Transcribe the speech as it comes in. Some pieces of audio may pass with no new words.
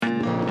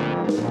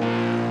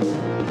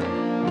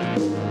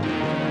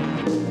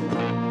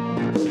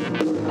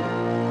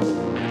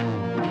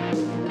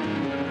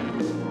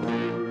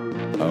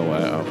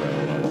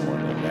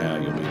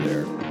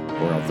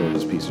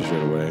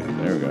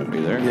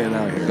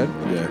here.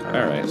 Good?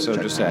 Yeah. All right, so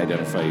just to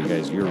identify you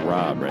guys, you're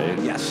Rob, right?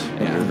 Yes.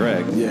 And you're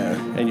Greg. Yeah.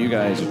 And you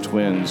guys are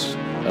twins,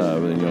 but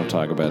then you don't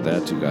talk about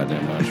that too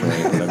goddamn much,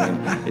 right? But I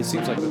mean, it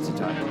seems like that's a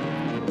topic.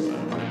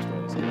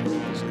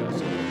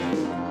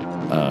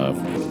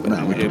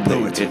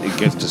 It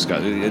gets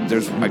discussed.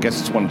 I guess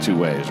it's one of two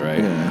ways, right?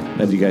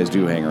 Yeah. And you guys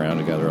do hang around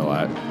together a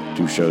lot,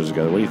 do shows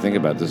together. What do you think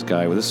about this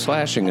guy? Well, this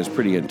slashing is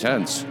pretty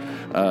intense.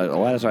 A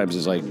lot of times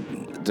it's like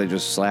they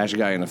just slash a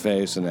guy in the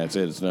face and that's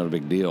it. It's not a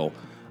big deal.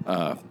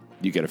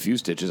 You get a few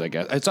stitches, I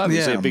guess. It's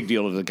obviously a big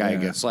deal to the guy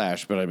who gets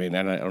slashed, but I mean,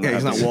 I don't know. Yeah,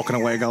 he's not walking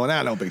away going,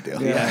 no big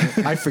deal. Yeah.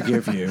 I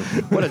forgive you.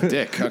 What a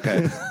dick.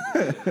 Okay.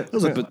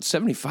 But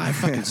 75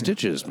 fucking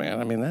stitches, man.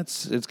 I mean,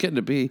 it's getting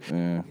to be.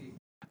 Yeah.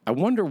 I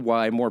wonder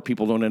why more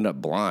people don't end up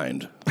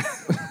blind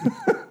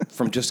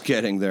from just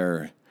getting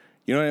their.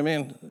 You know what I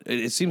mean?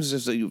 It seems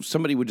as if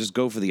somebody would just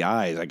go for the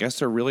eyes. I guess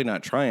they're really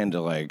not trying to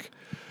like.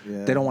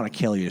 Yeah. They don't want to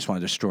kill you; just want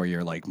to destroy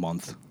your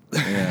month.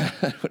 Yeah.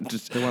 They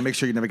want to make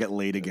sure you never get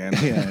laid again.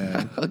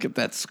 Yeah. Look at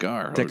that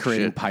scar. They're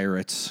creating shit.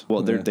 Pirates.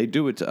 Well, they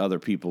do it to other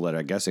people that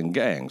I guess in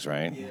gangs,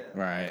 right? Yeah.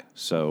 Right.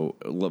 So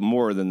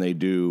more than they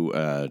do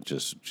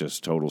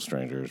just total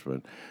strangers.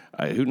 But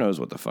who knows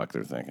what the fuck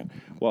they're thinking?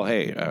 Well,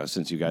 hey,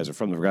 since you guys are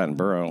from the Forgotten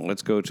Borough,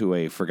 let's go to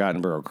a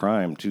Forgotten Borough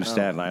crime. Two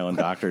Staten Island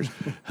doctors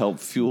help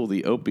fuel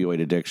the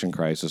opioid addiction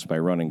crisis by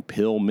running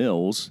pill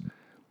mills,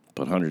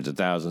 put hundreds of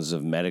thousands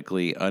of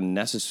medically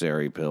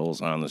unnecessary pills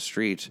on the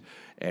street,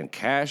 and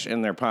cash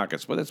in their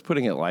pockets. But that's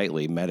putting it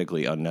lightly,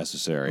 medically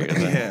unnecessary.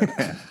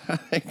 Yeah. I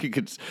think you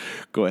could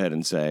go ahead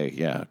and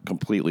say,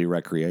 completely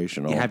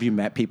recreational. Yeah, have you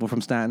met people from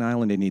Staten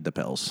Island? They need the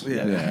pills.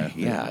 Yeah,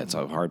 it's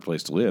a hard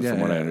place to live, from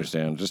what I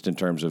understand, just in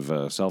terms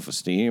of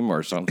self-esteem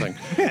or something.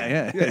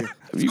 Yeah.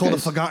 It's called the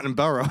Forgotten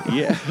Borough.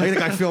 Yeah. How do you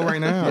think I feel right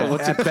now? Yeah,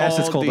 what's At it best,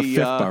 it's called? called the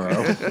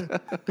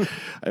Fifth Borough.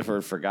 I've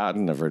heard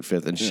Forgotten, I've heard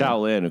Fifth, and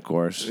Shaolin, of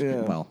course. Yeah.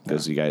 Well,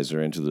 because you guys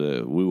are into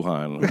the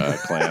Wuhan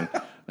clan.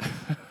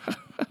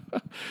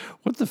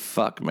 What the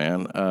fuck,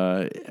 man?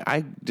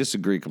 I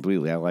disagree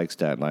completely. I like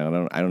Staten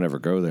Island. I don't ever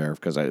go there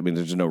because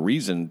there's no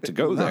reason to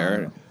go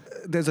there.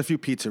 There's a few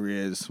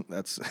pizzerias.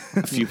 That's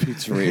A few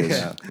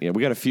pizzerias. Yeah,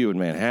 we got a few in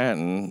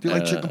Manhattan. Do you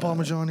like chicken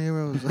parmesan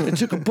heroes? They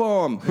took a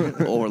bomb.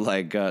 Or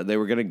like they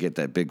were going to get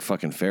that big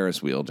fucking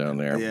Ferris wheel down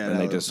there. Yeah, and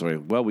they just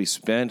went, we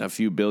spent a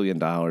few $1 billion.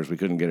 We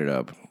couldn't get it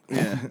up.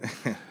 Yeah.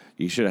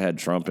 You should have had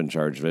Trump in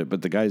charge of it.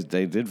 But the guys,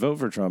 they did vote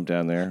for Trump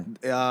down there.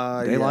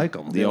 they like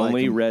them. The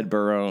only red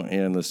borough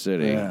in the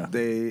city. Yeah.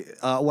 They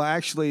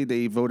actually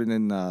they voted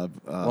in. Well,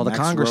 the Max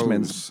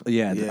congressman's Rose.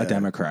 a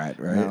Democrat,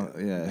 right?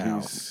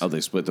 Now, Oh,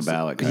 they split the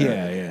ballot.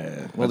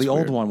 Yeah. Well, the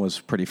old one was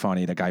pretty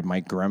funny. The guy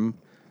Mike Grimm,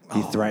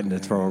 he threatened to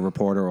throw a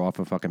reporter off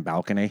a fucking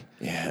balcony.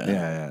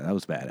 Yeah, that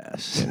was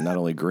badass. And not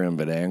only grim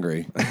but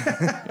angry.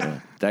 Yeah.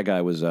 That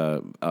guy was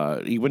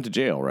he went to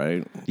jail,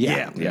 right?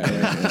 Yeah.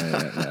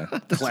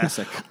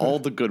 classic. All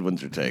the good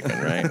ones are taken,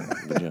 right?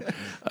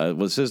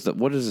 What is this?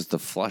 The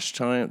flush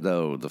time,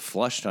 though. The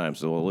flush time.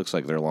 So it looks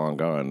like they're long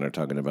gone. They're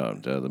talking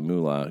about the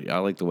moolah. I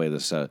like the way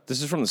this.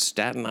 This is from the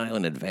Staten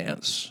Island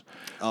Advance.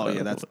 Oh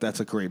yeah, that's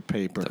a great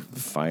paper. The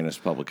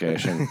finest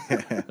publication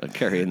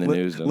carrying the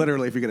news.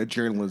 Literally, if you get a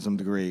journalism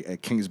degree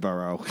at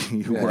Kingsborough,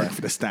 you work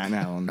for the Staten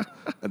Island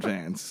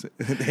Advance.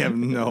 They have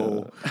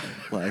no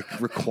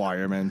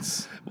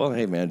requirements. Well,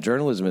 hey man,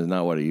 journalism is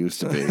not what it used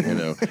to be. You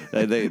know,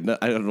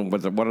 I don't know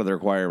what are the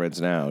requirements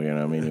now. You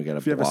know, I mean, you got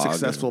if you have a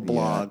successful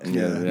blog,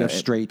 You have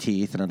straight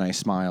teeth and a nice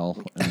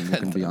smile, and you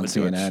can be on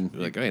CNN.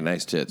 Like, hey,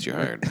 nice tits, you're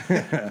hired.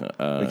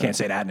 We can't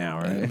say that now,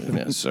 right?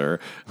 Yes, sir.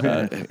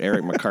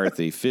 Eric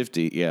McCarthy,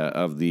 50,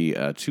 of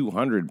the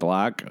 200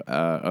 block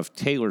of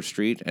Taylor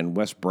Street and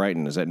West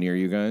Brighton. Is that near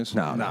you guys?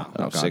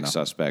 No. Six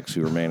suspects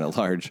who remain at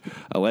large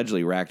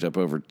allegedly racked up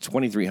over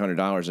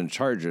 $2,300 in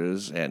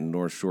charges at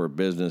North Shore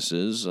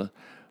businesses,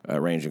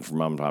 ranging from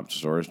mom-and-pop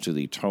stores to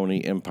the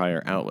Tony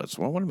Empire outlets.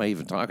 Well, what am I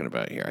even talking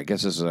about here? I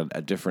guess this is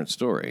a different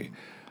story.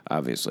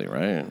 Obviously,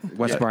 right?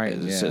 West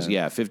Brighton, It says,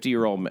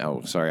 50-year-old...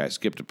 Oh, sorry, I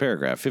skipped a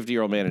paragraph.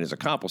 50-year-old man and his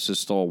accomplices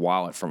stole a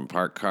wallet from a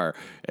parked car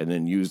and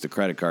then used the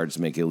credit cards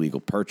to make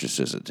illegal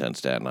purchases at 10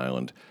 Staten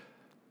Island.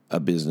 A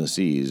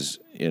business-ease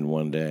in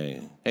one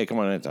day. Hey, come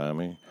on in,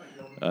 Tommy.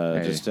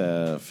 Hey. Just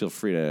feel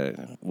free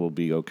to... We'll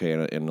be okay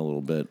in a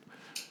little bit.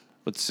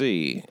 Let's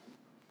see.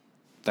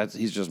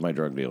 He's just my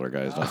drug dealer,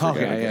 guys. Don't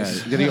forget. Okay, yeah.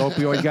 You're the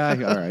opioid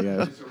guy? All right,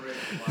 yeah.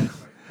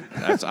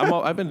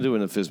 I've been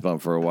doing the fist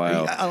bump for a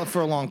while.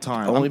 For a long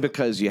time. Only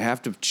because you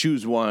have to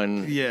choose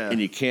one, Yeah.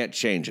 and you can't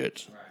change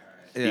it.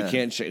 Yeah. You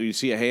can't. You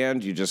see a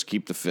hand, you just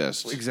keep the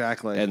fist.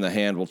 Exactly. And the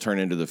hand will turn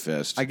into the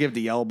fist. I give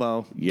the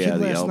elbow. Yeah, Kid the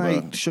last elbow.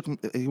 night shook him.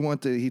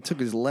 He took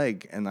his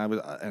leg and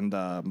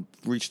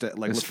reached it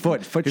His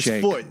foot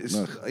shake.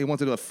 He wanted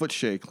to do a foot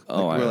shake.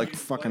 Oh, we're I- like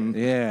fucking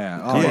Yeah.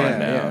 Oh, Come on yeah,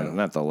 now, yeah.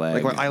 not the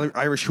leg. like we're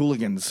Irish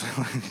hooligans.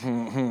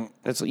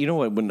 That's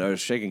what when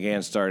shaking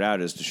hands start out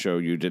is to show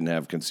you didn't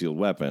have concealed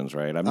weapons,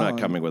 right? I'm not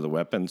coming with a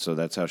weapon, so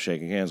that's how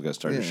shaking hands got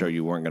started to show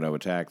you weren't going to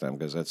attack them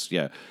because that's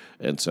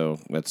And so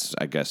that's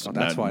I guess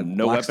that's why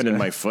no Blacks weapon do in it.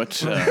 my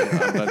foot.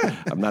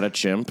 I'm not a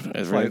chimp.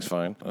 Everything's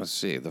fine. Let's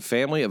see. The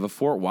family of a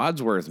Fort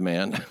Wadsworth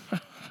man.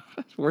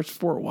 Where's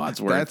Fort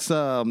Wadsworth? That's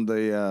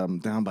the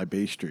down by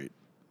Bay Street,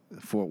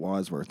 Fort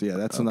Wadsworth. Yeah,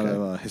 that's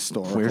another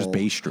historical. Where's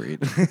Bay Street?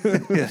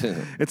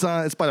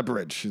 It's by the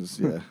bridge.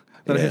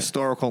 A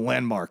historical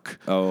landmark.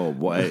 Oh,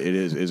 what it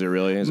is? Is it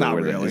really? Is Not it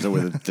where really. Is it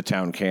where the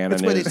town cannon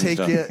It's where they is? and take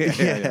stuff? you.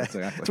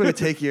 exactly. It's where they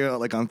take you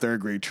like on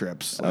third grade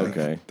trips. Like,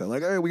 Okay. They're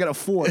like, hey, we got a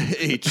fort.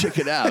 Hey, check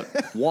it out.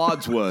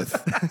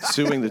 Wadsworth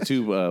suing the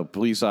two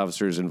police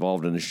officers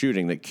involved in the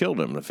shooting that killed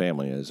him. The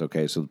family is.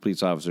 Okay, so the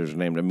police officers are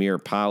named Amir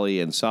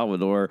Pali and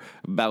Salvador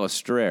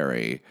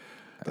Balistreri.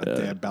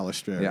 Damn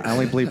balustrade. Yeah, I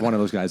only believe one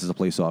of those guys is a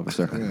police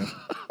officer.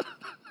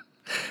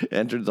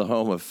 Entered the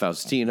home of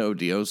Faustino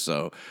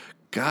Dioso.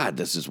 God,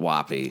 this is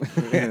whoppy.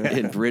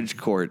 In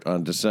Bridgecourt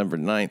on December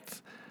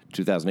 9th,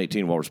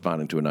 2018, while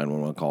responding to a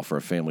 911 call for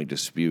a family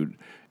dispute.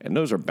 And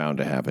those are bound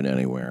to happen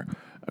anywhere,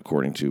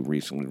 according to a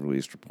recently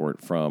released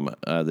report from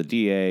the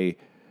DA,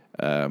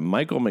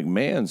 Michael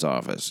McMahon's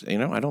office. You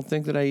know, I don't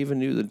think that I even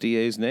knew the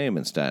DA's name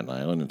in Staten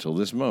Island until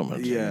this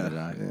moment.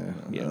 Yeah.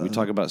 We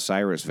talk about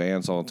Cyrus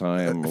Vance all the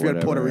time. If you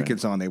had Puerto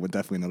Ricans on, they would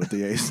definitely know the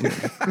DA's.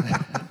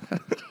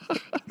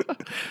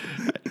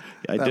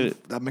 I did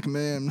it. That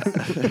McMahon.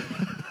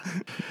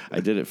 I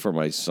did it for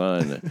my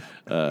son.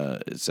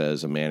 It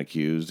says a man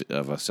accused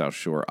of a South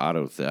Shore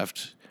auto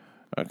theft.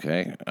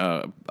 Okay.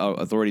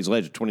 Authorities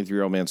allege a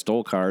 23-year-old man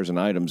stole cars and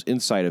items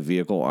inside a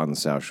vehicle on the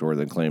South Shore,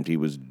 then claimed he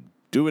was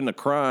doing the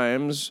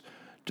crimes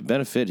to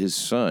benefit his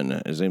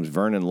son. His name's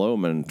Vernon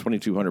Lohman,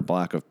 2200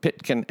 block of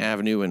Pitkin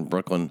Avenue in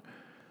Brooklyn,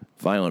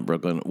 violent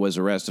Brooklyn, was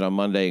arrested on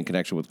Monday in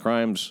connection with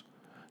crimes.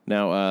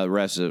 Now,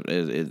 arrest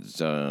is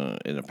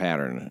in a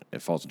pattern.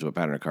 It falls into a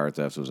pattern of car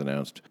theft, was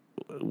announced.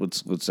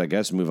 Let's I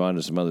guess move on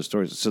to some other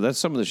stories. So that's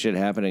some of the shit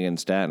happening in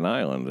Staten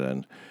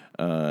Island.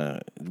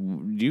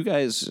 And you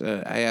guys,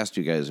 I asked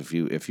you guys if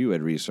you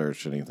had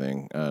researched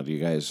anything. Do you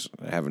guys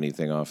have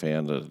anything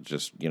offhand?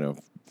 Just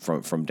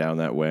from down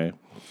that way.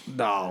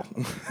 No.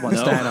 What,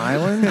 Staten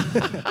Island?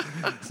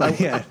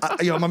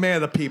 I'm a man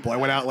of the people. I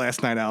went out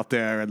last night out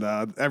there,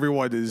 and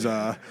everyone is.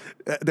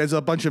 There's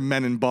a bunch of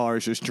men in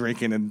bars just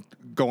drinking and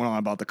going on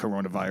about the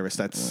coronavirus.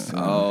 That's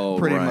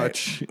pretty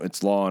much.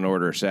 It's Law and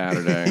Order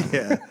Saturday.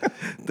 Yeah.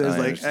 There's I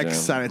like understand.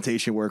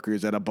 ex-sanitation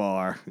workers at a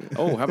bar.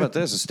 Oh, how about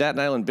this? A Staten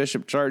Island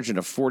bishop charged in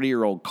a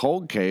 40-year-old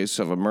cold case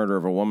of a murder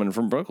of a woman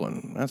from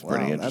Brooklyn. That's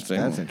pretty Wow, interesting.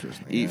 that's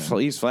interesting,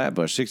 East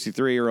Flatbush,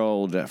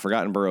 63-year-old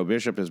Forgotten Borough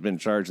bishop has been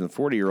charged in the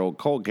 40-year-old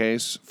cold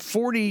case.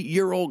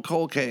 40-year-old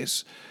cold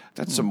case.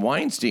 That's some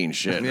Weinstein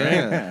shit,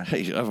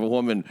 right? Of a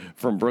woman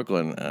from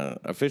Brooklyn.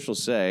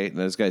 Officials say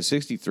this guy's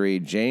 63,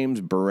 James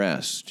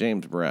Barres,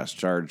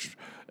 charged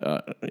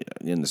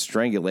in the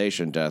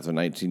strangulation death of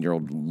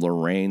 19-year-old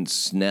Lorraine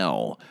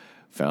Snell,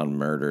 found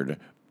murdered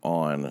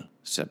on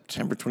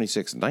September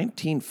 26,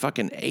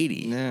 1980.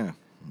 Yeah.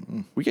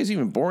 Were you guys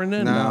even born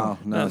then? No,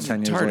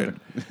 10 years later.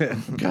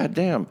 God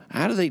damn.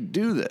 How do they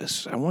do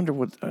this? I wonder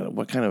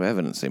what kind of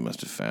evidence they must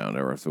have found,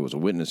 or if there was a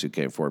witness who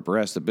came forward.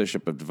 Barres, the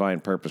bishop of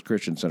Divine Purpose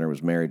Christian Center,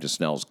 was married to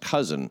Snell's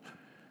cousin.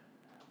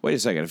 Wait a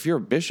second. If you're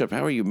a bishop,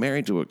 how are you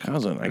married to a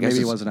cousin? I guess Maybe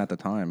he it's wasn't at the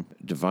time.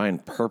 Divine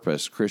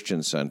Purpose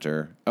Christian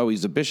Center. Oh,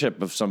 he's the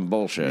bishop of some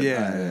bullshit.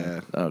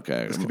 Yeah.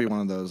 Okay. This could be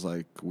one of those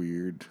like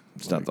weird.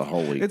 It's not the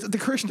holy. The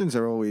Christians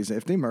are always,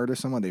 if they murder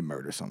someone, they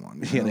murder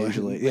someone. Yeah, they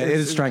usually. Yeah, it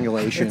is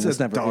strangulation. It's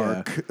never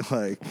dark,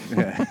 like,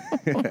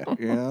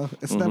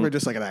 it's never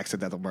just like an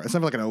accidental murder. It's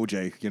never like an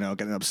OJ,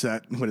 getting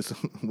upset with his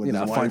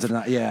wife. finds it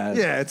not. Yeah,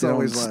 it's they don't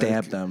always like,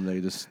 stab them.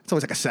 They just. It's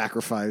always like a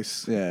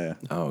sacrifice. Yeah.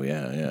 Oh,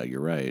 yeah, you're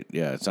right.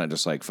 Yeah, it's not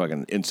just like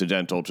fucking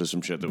incidental to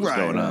some shit that was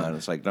going on.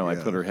 It's like, no, I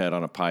put her head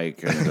on a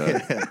pike.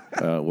 And,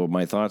 well,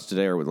 my thoughts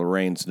today are with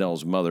Lorraine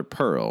Snell's mother,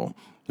 Pearl,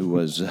 who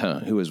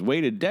has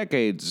waited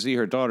decades to see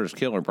her daughter's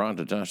killer brought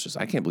to justice.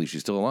 I can't believe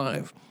she's still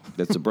alive.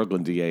 That's the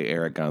Brooklyn DA,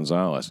 Eric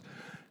Gonzalez.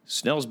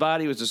 Snell's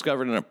body was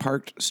discovered in a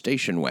parked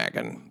station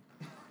wagon.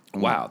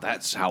 Wow,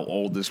 that's how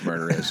old this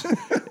murder is.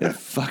 In a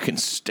fucking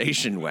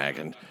station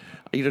wagon.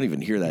 You don't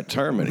even hear that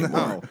term anymore.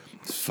 No.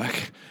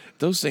 Fuck.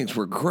 Those things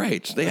were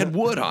great. They had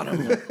wood on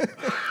them.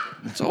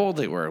 That's how old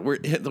they were. We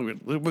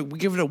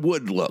give it a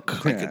wood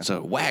look. Like it's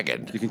a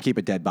wagon. You can keep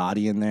a dead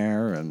body in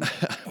there, and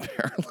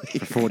Apparently.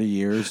 for 40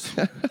 years.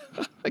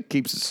 It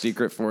keeps a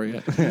secret for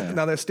you.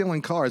 Now they're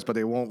stealing cars, but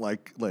they won't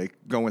like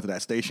go into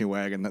that station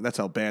wagon. That's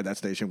how bad that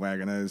station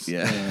wagon is.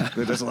 Yeah.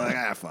 They're just like,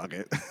 fuck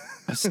it.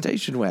 A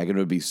station wagon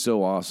would be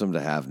so awesome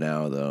to have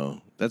now,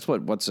 though. That's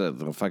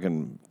the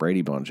fucking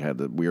Brady Bunch had,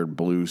 the weird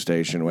blue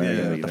station wagon.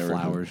 Yeah, that you the never-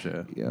 flowers,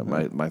 Yeah,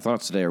 my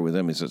thoughts today are with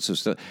them. It's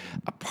just a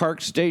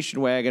parked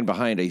station wagon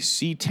behind a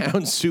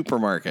Seatown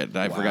supermarket.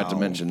 I forgot to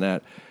mention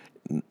that.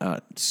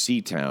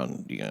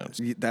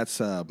 Seatown,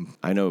 That's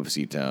I know of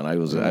Seatown. I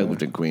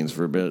lived in Queens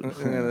for a bit.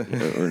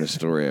 Or in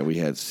Astoria, we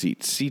had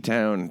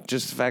Seatown.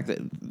 Just the fact that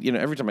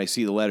every time I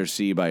see the letter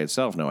C by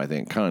itself, now I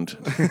think cunt.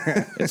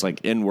 It's like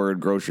N-word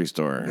grocery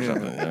store or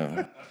something.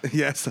 Yeah.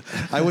 Yes,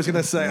 I was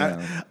gonna say.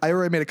 I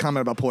already made a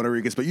comment about Puerto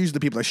Ricans, but usually the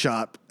people that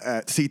shop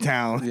at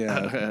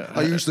Seatown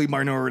are usually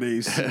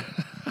minorities.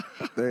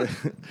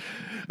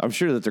 I'm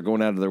sure that they're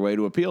going out of their way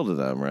to appeal to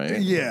them, right?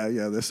 Yeah,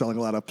 they're selling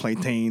a lot of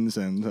plantains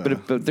and.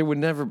 But there would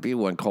never be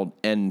one called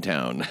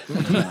N-Town.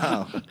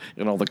 No.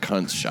 And all the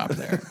cunts shop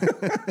there.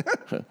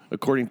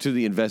 According to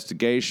the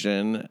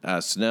investigation,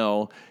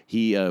 Snell,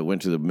 he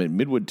went to the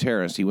Midwood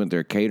Terrace. He went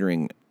there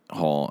catering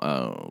hall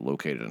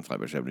located in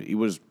Flatbush Avenue. He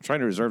was trying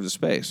to reserve the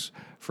space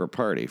for a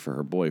party for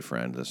her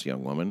boyfriend, this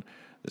young woman,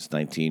 this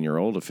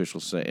 19-year-old.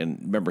 Officials say, and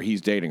remember,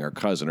 he's dating her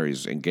cousin, or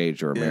he's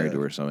engaged or married to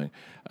her or something.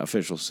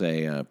 Officials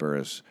say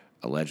Burris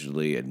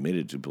allegedly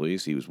admitted to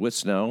police he was with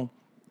Snow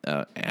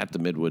at the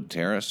Midwood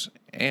Terrace,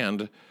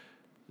 and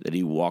that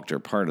he walked her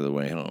part of the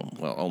way home.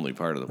 Well, only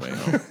part of the way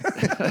home.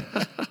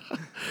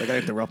 I got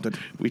interrupted.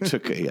 We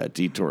took a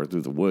detour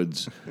through the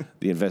woods.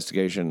 The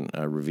investigation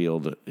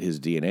revealed his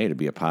DNA to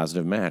be a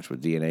positive match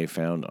with DNA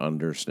found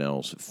under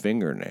Snell's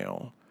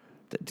fingernail.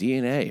 The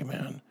DNA,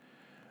 man.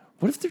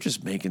 What if they're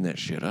just making that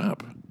shit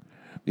up?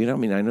 You know, I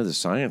mean, I know the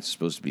science is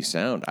supposed to be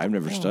sound. I've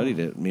never studied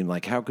it. I mean,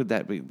 like, how could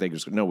that be? They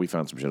just no, we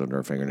found some shit under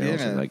our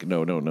fingernails. Yeah. And like,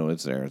 no,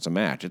 it's there. It's a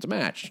match. It's a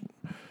match.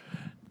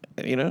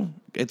 You know,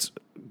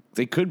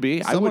 they could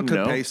be. Someone could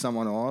know. pay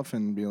someone off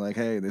and be like,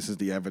 hey, this is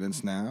the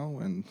evidence now.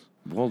 And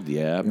well,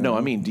 yeah. No,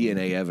 I mean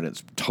DNA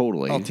evidence,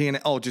 totally. Oh,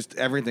 DNA. Oh, just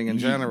everything in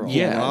general.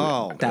 Yeah.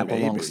 Oh, that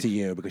belongs to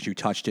you because you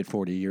touched it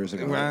 40 years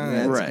ago.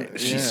 Right.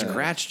 She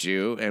scratched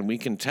you, and we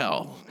can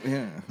tell.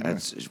 Yeah.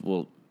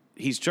 Well,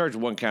 he's charged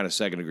with one count of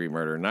second-degree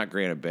murder, not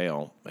granted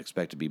bail.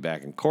 Expect to be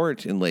back in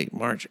court in late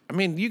March. I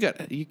mean, you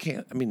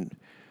can't. I mean,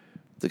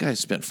 the guy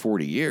spent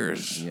 40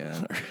 years.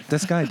 Yeah.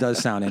 This guy does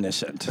sound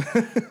innocent.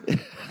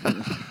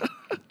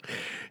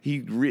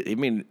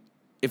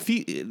 If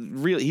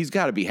he's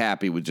got to be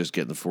happy with just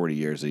getting the 40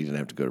 years that he didn't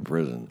have to go to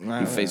prison.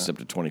 He faced up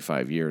to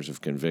 25 years if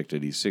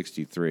convicted. He's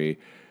 63.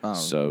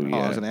 So yeah,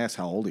 I was gonna ask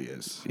how old he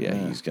is. Yeah,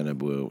 he's gonna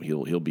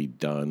he'll be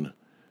done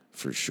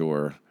for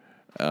sure.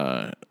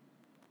 Yeah.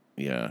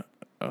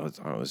 Oh,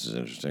 this is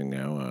interesting.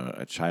 Now,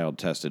 a child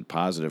tested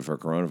positive for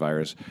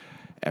coronavirus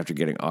after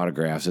getting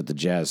autographs at the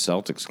Jazz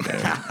Celtics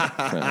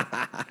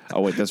game.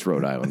 Oh wait, that's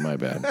Rhode Island. My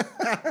bad.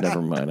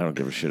 Never mind. I don't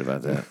give a shit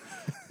about that.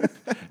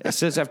 It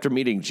says after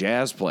meeting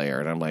jazz player,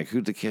 and I'm like,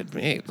 who'd the kid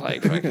meet?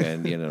 Like,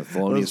 fucking,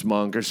 Thelonious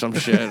Monk or some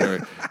shit,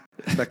 or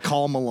that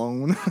Karl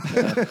Malone,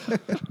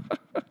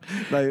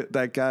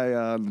 that guy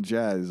on the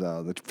Jazz,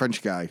 the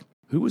French guy.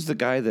 Who was the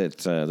guy that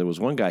there was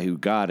one guy who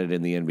got it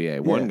in the NBA?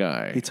 One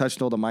guy. He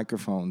touched all the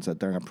microphones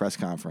during a press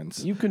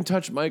conference. You can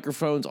touch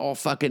microphones all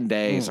fucking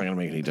day. It's not gonna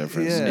make any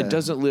difference. Yeah. It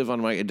doesn't live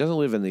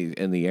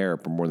in the air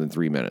for more than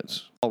 3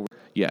 minutes. Oh,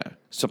 yeah.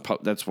 So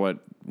that's what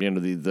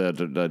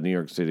the New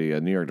York City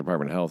New York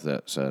Department of Health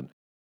said.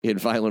 In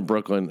violent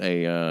Brooklyn,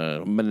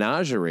 a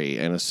menagerie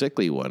and a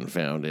sickly one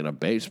found in a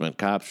basement.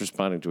 Cops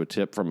responding to a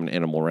tip from an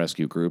animal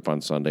rescue group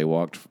on Sunday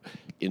walked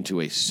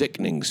into a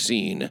sickening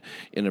scene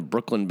in a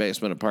Brooklyn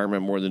basement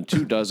apartment. More than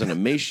 24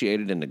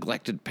 emaciated and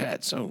neglected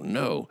pets. Oh,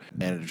 no.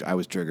 And I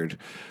was triggered.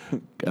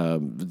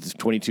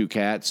 22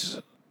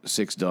 cats,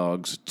 6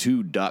 dogs,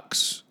 2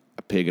 ducks,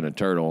 a pig, and a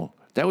turtle.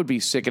 That would be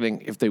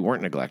sickening if they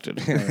weren't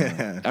neglected.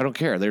 I don't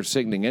care. They're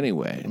sickening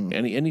anyway.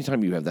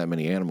 Anytime you have that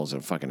many animals in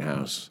a fucking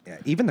house. Yeah,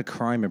 even the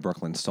crime in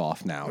Brooklyn's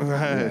soft now.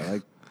 Right. Yeah,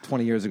 like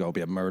 20 years ago, it'd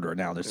be a murder.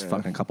 Now there's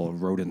fucking a couple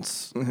of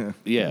rodents.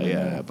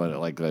 Yeah. But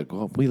like,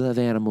 well, we love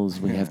animals.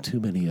 We have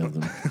too many of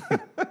them.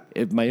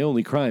 My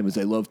only crime is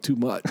I love too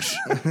much.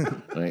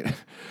 Right?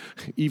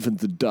 Even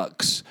the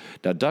ducks.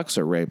 Now, ducks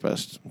are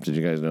rapists. Did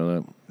you guys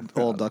know that?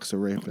 All ducks are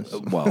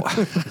rapists. Well...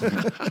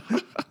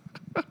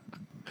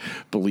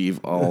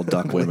 Believe all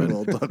duck women.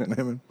 All duck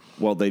women.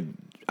 Well,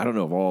 I don't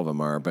know if all of them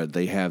are, but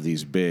they have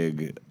these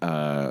big,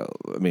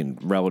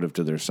 relative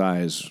to their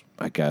size,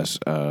 I guess,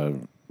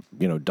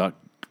 duck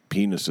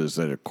penises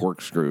that are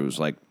corkscrews,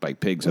 like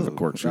pigs have a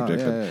corkscrew dick.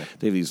 Yeah.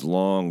 They have these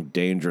long,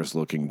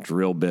 dangerous-looking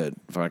drill bit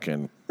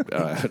fucking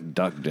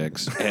duck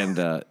dicks,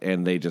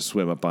 and they just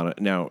swim up on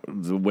it. Now,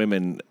 the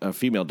women,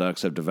 female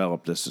ducks, have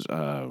developed this.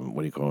 What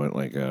do you call it?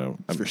 Like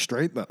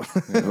restraint, though.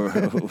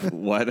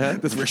 What?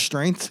 This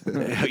restraint.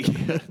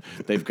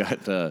 They've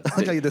got. I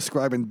like how you're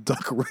describing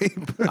duck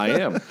rape. I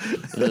am.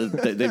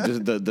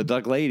 The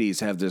duck ladies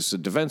have this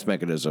defense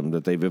mechanism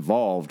that they've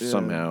evolved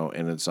somehow,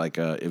 and it's like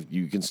if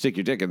you can stick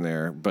your dick in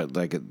there, but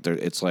like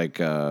it's like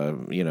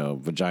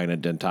vagina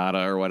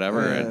dentata or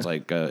whatever. Yeah. It's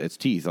like it's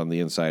teeth on the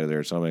inside of there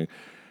or something.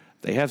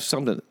 They have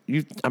something.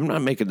 I'm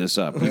not making this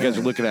up. You guys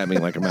are looking at me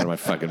like I'm out of my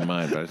fucking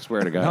mind, but I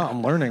swear to God. No,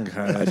 I'm learning.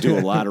 I do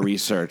a lot of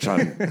research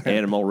on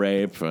animal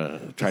rape.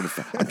 I'm trying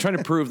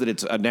to prove that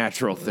it's a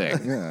natural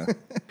thing. Yeah.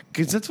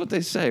 Because that's what they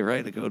say,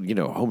 right? They go,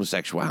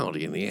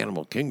 homosexuality in the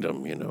animal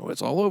kingdom,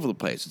 it's all over the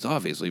place. It's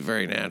obviously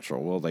very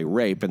natural. Well, they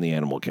rape in the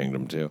animal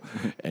kingdom, too,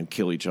 and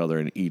kill each other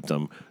and eat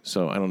them.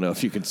 So I don't know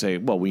if you can say,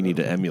 well, we need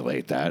to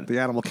emulate that. The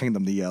animal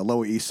kingdom, the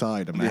Lower East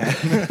Side of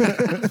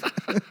Manhattan.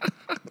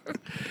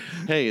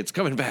 Hey, it's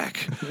coming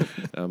back.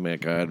 Oh my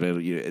God!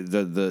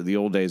 The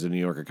old days of New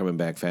York are coming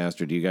back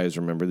faster. Do you guys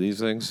remember these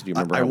things? Do you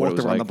remember? I what walked it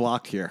was around like? the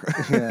block here.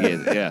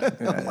 Yeah.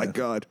 Oh my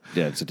God.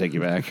 Yeah, to take you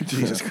back.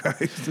 Jesus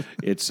Christ.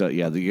 It's you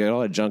got a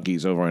lot of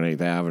junkies over on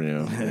 8th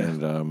Avenue,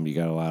 and you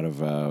got a lot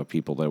of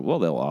people that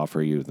they'll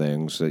offer you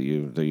things that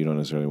you don't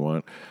necessarily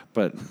want,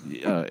 but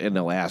and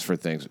they'll ask for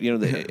things.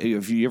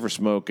 If you ever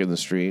smoke in the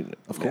street,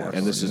 of course,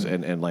 and this is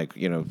and like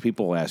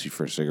people will ask you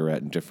for a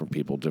cigarette, and different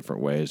people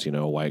different ways.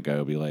 A white guy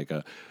will be like,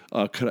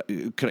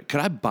 could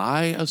I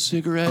buy a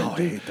cigarette? Oh,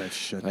 I hate that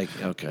shit. Like,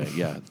 okay,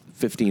 yeah,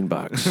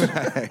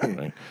 $15.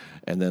 Right?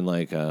 And then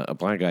like a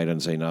black guy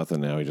doesn't say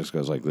nothing now. He just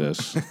goes like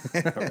this.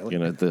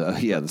 Really?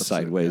 The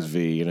sideways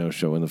V.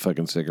 Showing the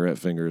fucking cigarette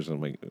fingers.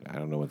 I'm like, I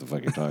don't know what the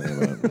fuck you're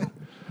talking about.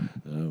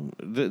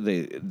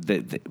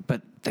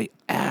 But they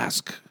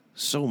ask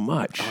so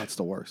much. Oh, it's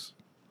the worst.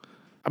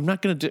 I'm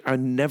not gonna I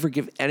never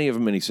give any of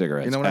them any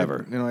cigarettes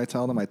ever. You know what I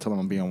tell them? I tell them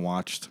I'm being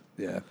watched.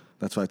 Yeah.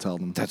 That's what I tell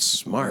them. That's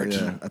smart.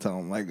 Yeah, I tell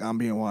them, like, I'm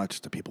being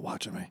watched. The people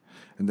watching me.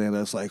 And then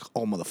it's like,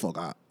 oh,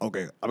 motherfucker.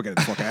 Okay, I'm getting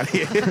the fuck out of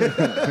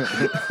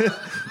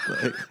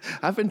here.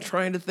 I've been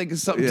trying to think of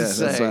something to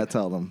say. That's what I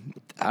tell them.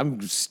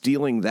 I'm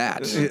stealing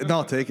that.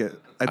 No, take it.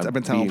 I've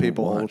been telling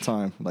people all the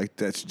time. Like,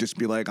 that's just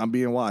be like, I'm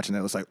being watched. And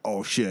then it's like,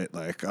 oh, shit.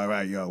 Like, all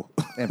right, yo.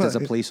 And if there's a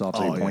police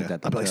officer, you point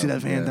at them. I'm like, see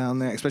that van down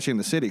there? Especially in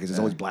the city, because there's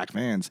always black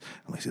vans.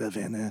 I'm like, see that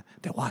van there?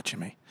 They're watching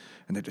me.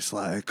 And they're just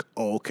like,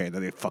 oh, okay.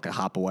 Then they fucking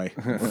hop away.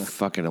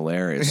 Fucking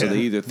hilarious. So they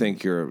either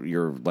think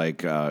you're like,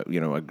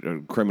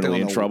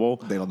 criminally in trouble.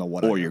 They don't know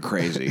what. Or you're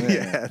crazy.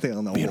 Yeah, they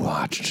don't know. Being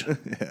watched.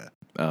 Yeah.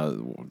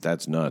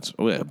 That's nuts.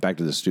 Oh, yeah, back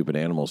to the stupid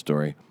animal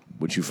story,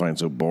 which you find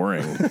so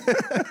boring.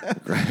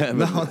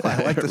 No,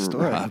 I like the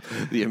story.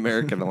 The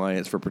American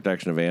Alliance for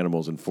Protection of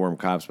Animals informed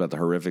cops about the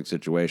horrific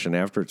situation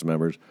after its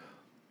members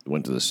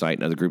went to the site.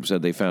 Now, the group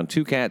said they found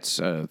 2 cats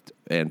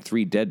and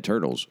 3 dead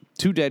turtles.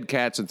 2 dead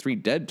cats and 3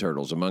 dead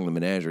turtles among the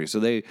menagerie.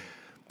 So they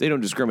don't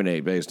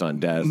discriminate based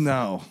on death.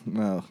 No.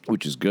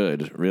 Which is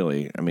good,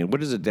 really. I mean, what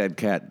does a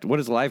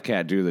live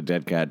cat do that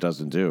dead cat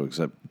doesn't do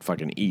except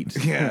fucking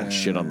eat? Yeah.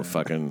 Shit on the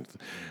fucking...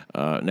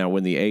 now,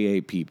 when the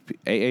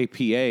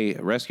AAPA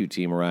rescue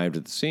team arrived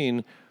at the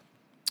scene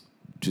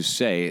to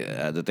say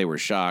that they were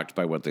shocked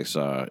by what they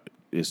saw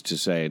is to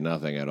say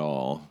nothing at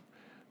all.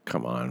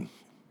 Come on.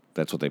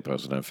 That's what they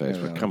posted on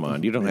Facebook. Come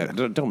on, you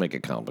don't make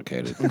it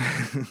complicated.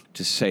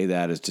 To say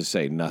that is to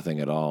say nothing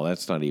at all. That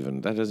doesn't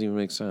even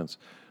make sense.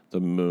 The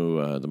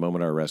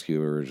moment our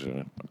rescuers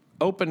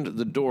opened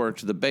the door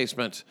to the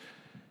basement,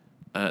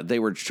 they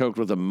were choked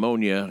with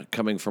ammonia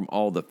coming from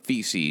all the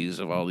feces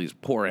of all these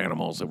poor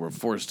animals that were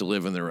forced to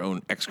live in their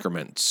own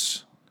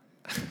excrements.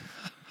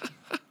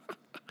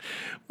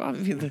 Well, I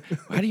mean,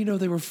 how do you know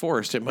they were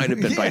forced? It might have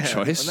been by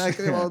choice.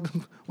 Well,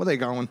 where they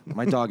going?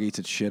 My dog eats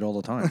its shit all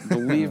the time.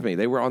 Believe me,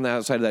 they were on the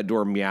outside of that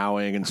door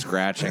meowing and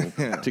scratching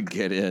to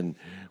get in.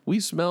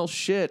 We smell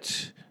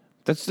shit.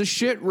 That's the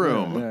shit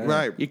room. Yeah.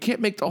 Right. You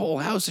can't make the whole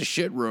house a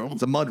shit room.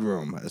 It's a mud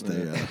room, as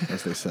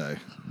they say.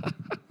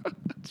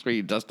 It's where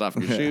you dust off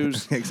your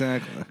shoes.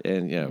 Exactly.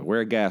 And, wear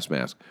a gas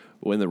mask.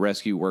 When the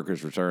rescue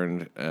workers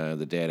returned,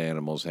 the dead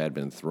animals had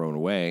been thrown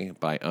away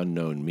by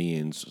unknown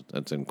means.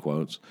 That's in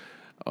quotes.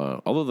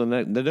 Although the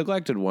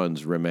neglected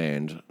ones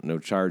remained, no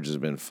charges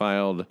have been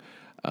filed.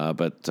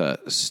 But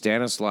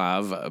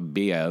Stanislav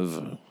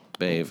Biev,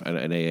 an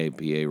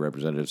AAPA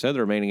representative, said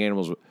the remaining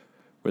animals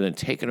were then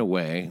taken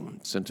away,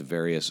 sent to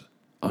various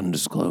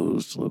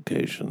undisclosed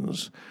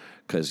locations.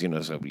 Because,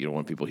 so you don't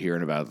want people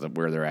hearing about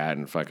where they're at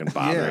and fucking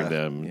bothering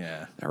them,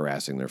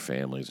 harassing their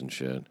families and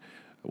shit.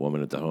 A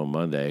woman at the home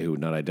Monday who would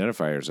not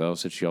identify herself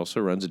said she also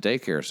runs a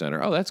daycare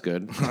center. Oh, that's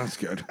good. That's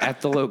good. At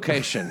the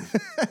location.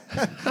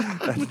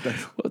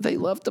 Well, they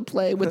love to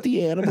play with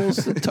the animals,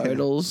 the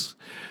turtles.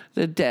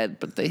 They're dead,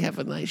 but they have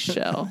a nice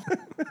shell.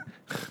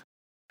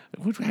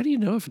 How do you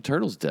know if a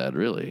turtle's dead,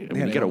 really? I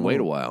mean, you got to wait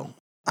a while.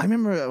 I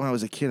remember when I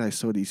was a kid, I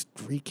saw these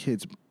 3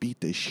 kids beat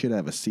the shit out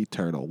of a sea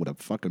turtle with a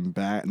fucking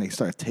bat, and they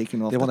started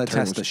taking off. They want to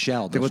test the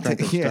shell. They were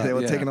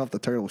taking off the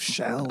turtle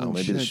shell. Oh,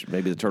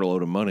 maybe the turtle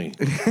owed them money.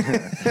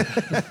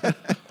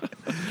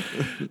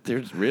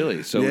 There's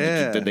really so.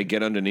 Did they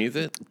get underneath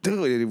it?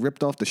 Dude, they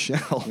ripped off the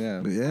shell.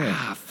 Yeah.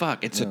 Ah,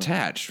 fuck! It's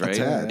attached, right?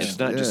 It's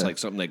not just like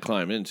something they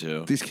climb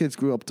into. These kids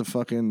grew up to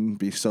fucking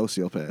be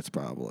sociopaths,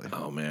 probably.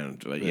 Oh man,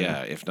 but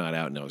if not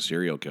out now,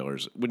 serial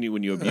killers. When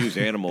you abuse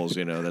animals,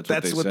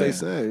 that's what they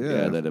say.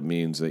 Yeah, that it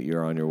means that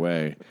you're on your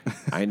way.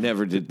 I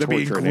never did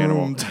torture an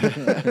animal.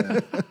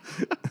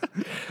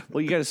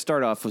 Well, you got to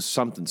start off with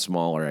something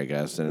smaller, I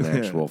guess, than an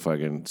actual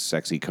fucking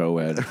sexy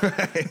co-ed.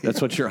 Right.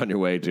 That's what you're on your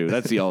way to.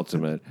 That's the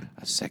ultimate.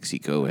 A sexy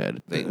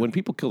co-ed. When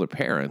people kill their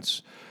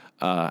parents,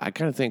 I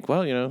kind of think,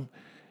 well,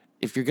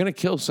 if you're going to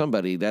kill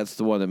somebody, that's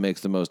the one that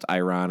makes the most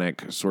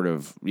ironic, sort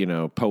of,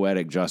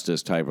 poetic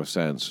justice type of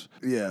sense.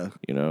 Yeah.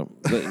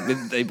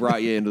 They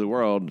brought you into the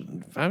world.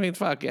 I mean,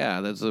 fuck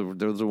yeah, those are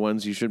the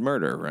ones you should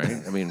murder, right?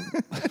 I mean,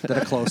 that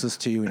are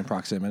closest to you in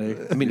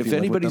proximity. I mean, if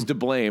anybody's to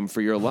blame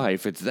for your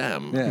life, it's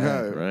them,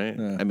 right?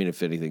 Yeah. I mean,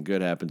 if anything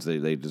good happens,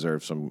 they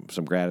deserve some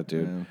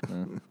gratitude,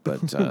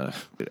 but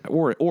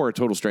or a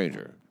total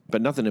stranger,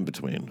 but nothing in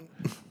between,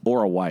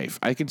 or a wife.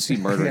 I could see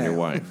murdering your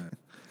wife.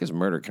 Because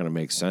murder kind of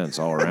makes sense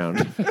all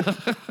around.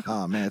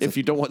 Oh, man. If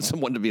you don't want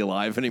someone to be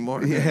alive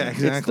anymore. Yeah,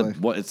 exactly.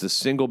 It's the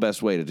single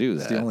best way to do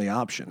that. It's the only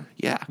option.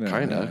 Yeah,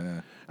 kind of.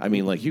 Yeah. I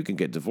mean, like, you can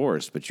get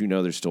divorced, but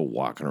they're still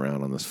walking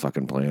around on this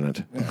fucking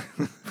planet. Yeah.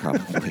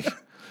 Probably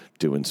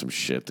doing some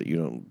shit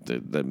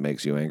that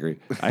makes you angry.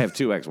 I have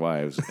 2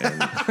 ex-wives,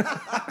 and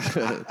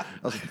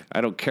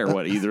I don't care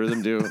what either of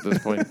them do at this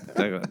point.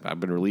 I've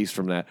been released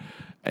from that.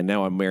 And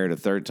now I'm married a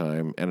 3rd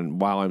time, and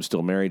while I'm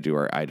still married to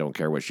her, I don't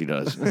care what she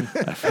does.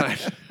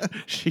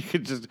 She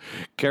could just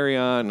carry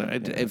on.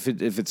 If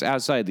it's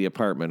outside the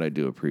apartment, I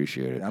do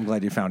appreciate it. I'm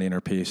glad you found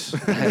inner peace.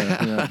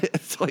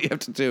 That's all you have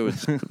to do.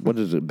 What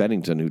is it?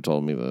 Bennington who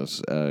told me this.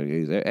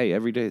 He said, hey,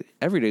 every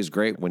day's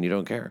great when you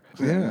don't care.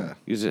 Yeah.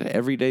 He said,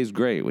 every day's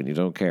great when you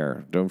don't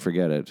care. Don't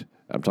forget it.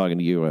 I'm talking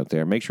to you out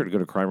there. Make sure to go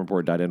to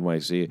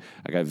crimereport.nyc.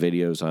 I got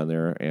videos on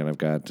there, and I've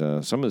got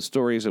some of the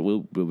stories that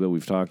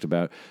we've talked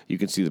about. You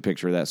can see the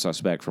picture of that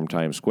suspect from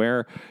Times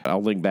Square.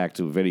 I'll link back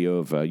to a video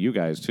of you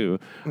guys, too,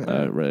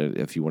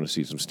 if you want to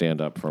see some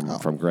stand-up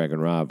from Greg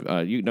and Rob.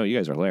 You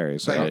guys are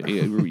hilarious.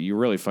 You're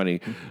really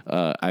funny.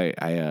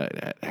 I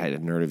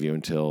hadn't heard of you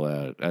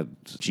until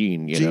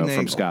Gene,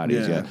 from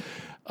Scotty's. Yeah.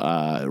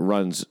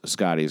 Runs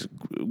Scotty's,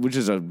 which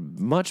is a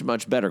much,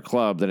 much better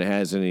club than it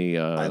has any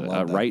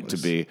right to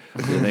be.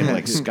 The name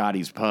like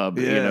Scotty's Pub.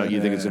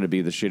 You think it's going to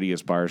be the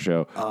shittiest bar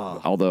show.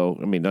 Although,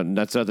 I mean,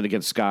 that's nothing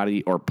against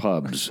Scotty or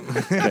pubs.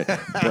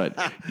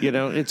 but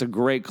it's a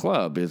great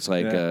club. It's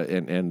like,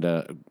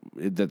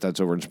 that's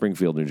over in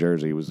Springfield, New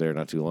Jersey. He was there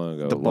not too long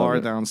ago. The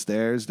bar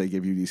downstairs, they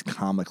give you these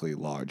comically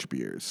large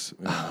beers.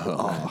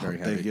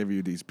 They give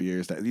you these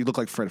beers that you look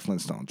like Fred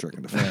Flintstone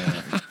drinking the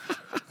thing.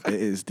 It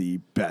is the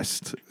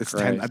best. It's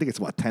right. I think it's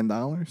what,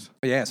 $10?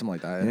 Yeah, something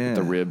like that. Yeah.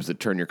 The ribs that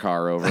turn your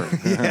car over.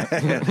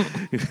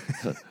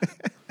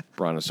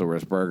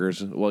 Brontosaurus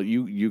burgers. Well,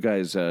 you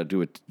guys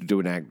do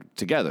an act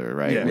together,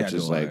 right? Yeah,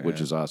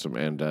 which is awesome.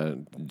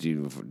 And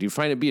do you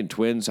find it being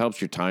twins helps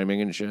your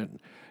timing and shit?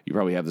 You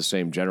probably have the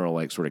same general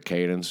sort of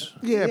cadence.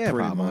 Yeah,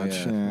 pretty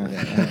much.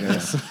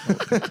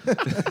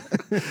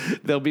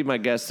 They'll be my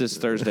guest this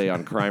Thursday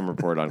on Crime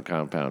Report on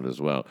Compound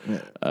as well.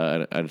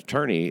 An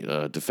attorney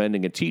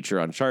defending a teacher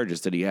on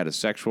charges that he had a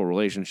sexual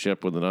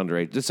relationship with an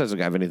underage. This doesn't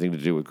have anything to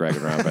do with Greg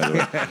and Rob, by the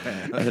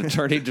way. An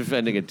attorney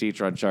defending a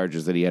teacher on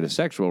charges that he had a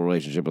sexual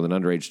relationship with an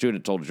underage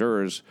student told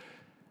jurors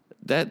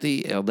that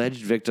the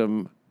alleged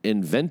victim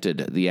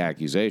invented the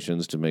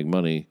accusations to make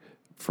money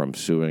from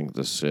suing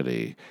the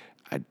city.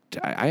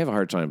 I have a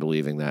hard time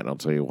believing that, and I'll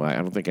tell you why. I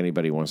don't think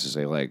anybody wants to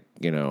say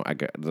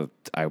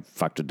I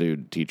fucked a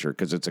dude teacher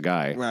because it's a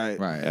guy, right?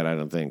 And I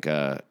don't think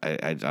I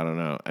don't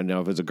know. I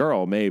know if it's a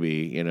girl,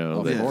 maybe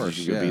of course,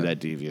 she could be that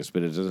devious,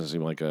 but it doesn't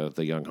seem like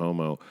the young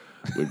homo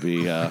would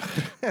be,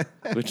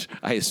 which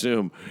I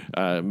assume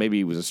maybe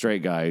he was a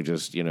straight guy who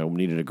just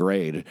needed a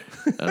grade.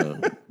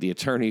 The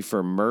attorney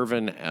for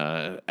Mervyn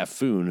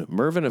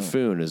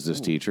Affoon is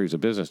this teacher. He's a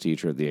business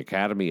teacher at the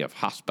Academy of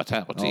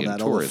Hospitality and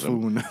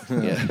Tourism.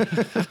 Yeah.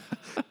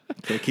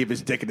 Can't keep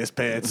his dick in his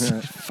pants.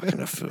 Fucking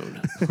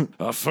Affoon.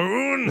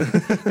 Affoon!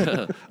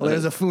 Well,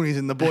 there's Affoon. He's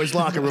in the boys'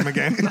 locker room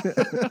again.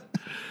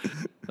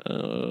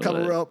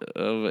 Cover up.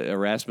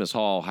 Erasmus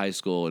Hall High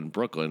School in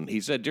Brooklyn. He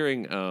said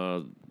during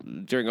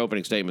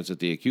opening statements that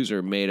the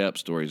accuser made up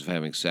stories of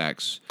having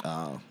sex.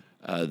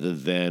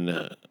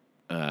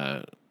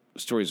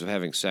 Stories of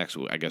having sex,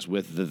 I guess,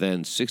 with the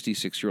then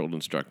 66-year-old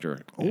instructor.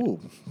 Oh,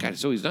 God,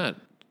 so he's not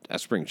a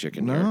spring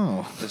chicken.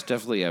 No, that's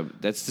definitely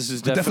this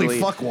is definitely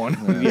fuck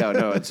one. Yeah,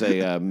 no, it's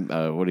a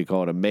what do you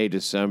call it? A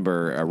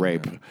May-December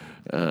rape.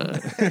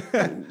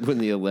 When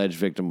the alleged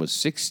victim was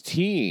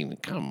 16.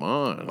 Come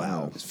on.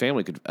 Wow. His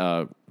family could.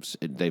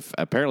 They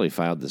apparently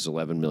filed this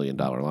 $11 million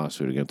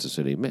lawsuit against the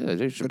city. Man,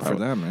 they should Good for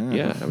them, man.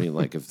 Yeah, I mean,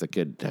 if the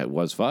kid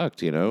was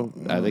fucked,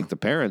 I think the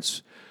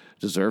parents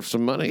deserve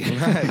some money.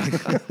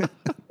 Right.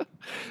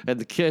 And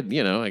the kid,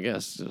 I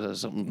guess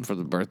something for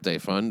the birthday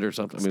fund or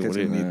something. Kids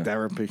need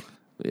therapy.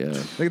 Yeah. I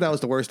think that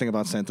was the worst thing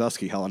about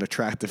Sandusky, how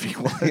unattractive he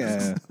was.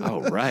 Yeah.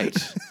 Oh, right.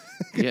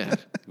 Yeah.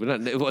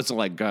 It wasn't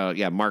like,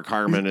 Mark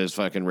Harmon is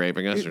fucking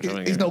raping us or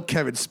something. He's no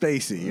Kevin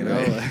Spacey,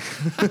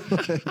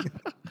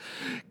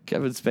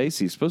 Kevin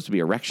Spacey's supposed to be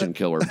erection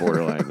killer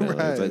borderline.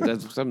 Right.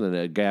 That's something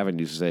that Gavin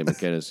used to say,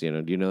 McInnes,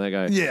 do you know that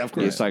guy? Yeah, of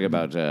course. He's talking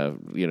about,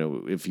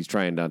 if he's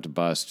trying not to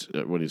bust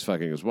when he's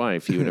fucking his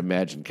wife, he would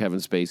imagine Kevin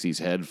Spacey's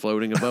head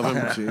floating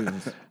above him.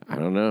 I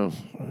don't know.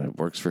 It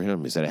works for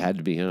him. He said it had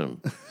to be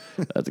him.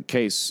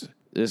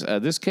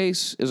 This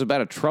case is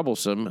about a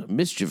troublesome,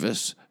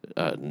 mischievous,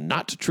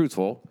 not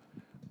truthful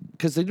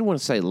because they didn't want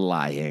to say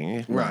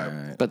lying.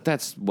 Right. But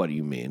that's what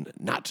you mean.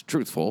 Not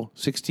truthful.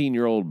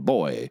 16-year-old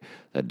boy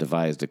that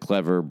devised a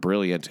clever,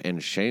 brilliant,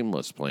 and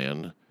shameless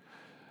plan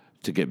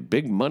to get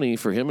big money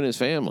for him and his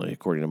family,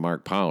 according to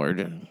Mark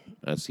Pollard.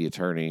 That's the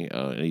attorney.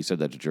 And he said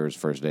that to jurors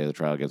first day of the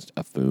trial against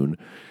Affoon.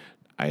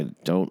 I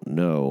don't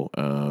know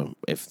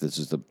if this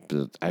is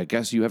I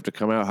guess you have to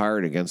come out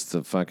hard against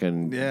the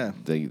fucking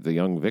the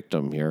young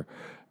victim here.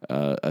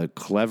 A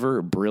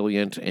clever,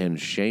 brilliant, and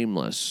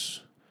shameless.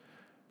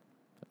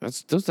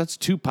 That's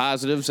two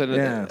positives and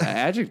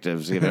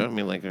adjectives, you know. I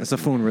mean, like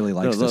Affoon really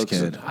likes this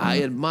kid.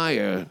 I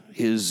admire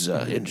his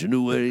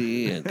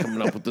ingenuity and coming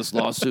up with this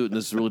lawsuit and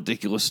this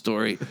ridiculous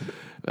story.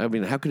 I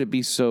mean, how could it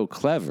be so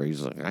clever?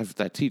 He's like,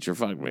 that teacher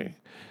fucked me.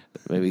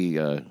 Maybe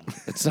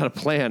it's not a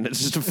plan.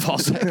 It's just a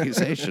false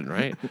accusation,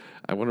 right?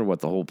 I wonder what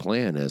the whole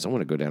plan is. I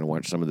want to go down and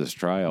watch some of this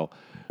trial.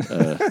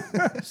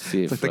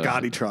 See if like the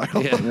Gotti trial.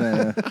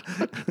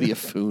 The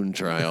Affoon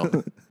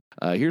trial.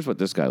 Here's what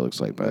this guy looks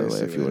like, by the way,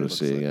 if you want to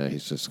see. Yeah,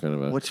 he's just kind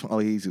of a... Which one? Oh,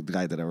 he's the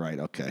guy that I write.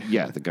 Okay.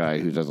 Yeah, the guy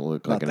who doesn't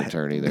look like an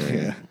attorney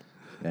there.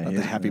 Not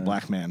the happy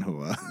black man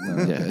who...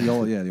 the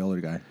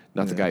older guy.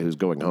 Not the guy who's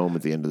going home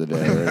at the end of the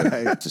day.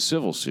 Right? It's a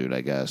civil suit,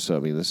 I guess. So, I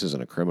mean, this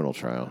isn't a criminal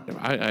trial.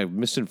 I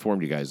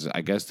misinformed you guys.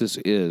 I guess this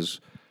is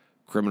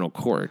criminal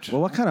court.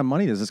 Well, what kind of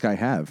money does this guy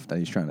have that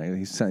he's trying to...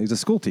 He's a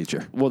school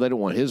teacher. Well, they don't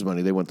want his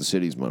money. They want the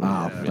city's money.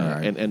 Oh, yeah.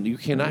 Right. And you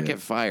cannot get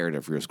fired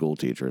if you're a school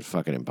teacher. It's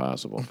fucking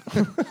impossible.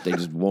 They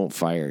just won't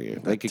fire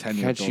you. They could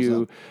catch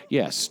you,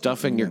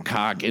 stuffing your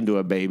cock into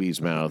a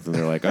baby's mouth. And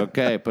they're like,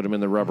 okay, put him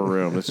in the rubber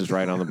room. This is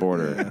right on the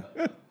border.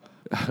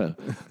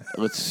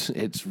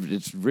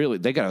 It's really,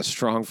 they got a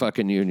strong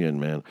fucking union,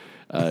 man.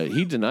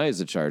 He denies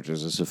the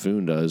charges, as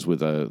Affoon does,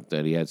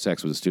 that he had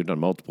sex with a student on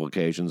multiple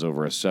occasions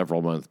over a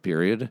several-month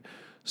period,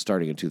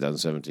 starting in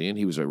 2017.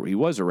 He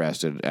was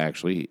arrested,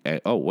 actually.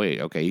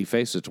 He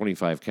faced a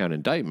 25-count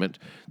indictment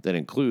that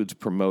includes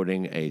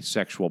promoting a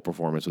sexual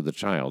performance with a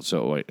child.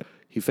 So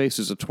he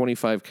faces a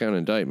 25-count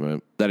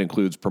indictment that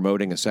includes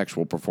promoting a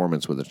sexual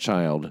performance with a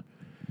child.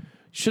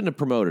 Shouldn't have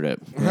promoted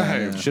it.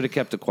 Right. Yeah. Should have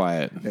kept it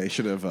quiet. Yeah, he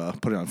should have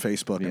put it on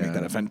Facebook and make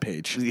that event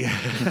page.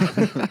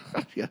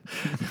 Yeah.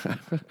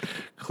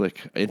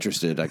 Click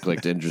interested. I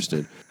clicked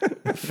interested.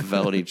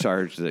 Felony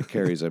charge that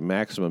carries a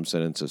maximum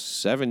sentence of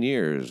 7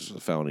 years.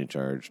 Felony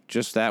charge.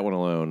 Just that one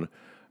alone.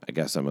 I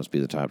guess that must be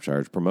the top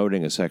charge.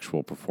 Promoting a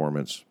sexual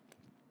performance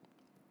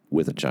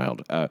with a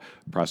child.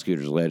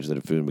 Prosecutors allege that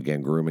Affoon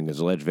began grooming his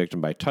alleged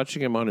victim by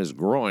touching him on his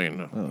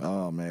groin.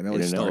 Oh man, that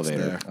in an elevator.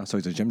 There. Oh, so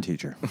he's a gym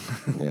teacher.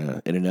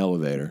 Yeah, in an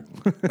elevator.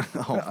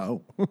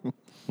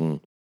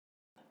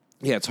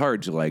 Yeah, it's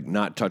hard to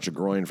not touch a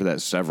groin for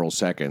that several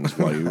seconds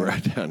while you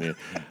write down here.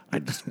 I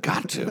just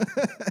got to.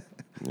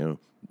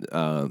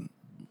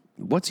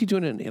 What's he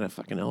doing in a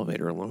fucking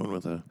elevator alone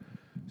with a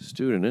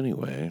student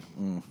anyway?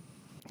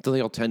 So they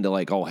all tend to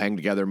all hang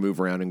together, move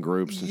around in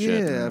groups and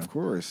shit. Yeah, of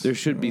course. There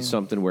should be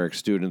something where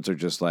students are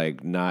just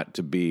not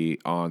to be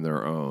on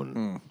their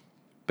own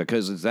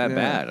because it's that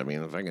bad. I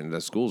mean,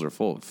 the schools are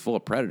full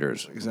of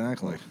predators.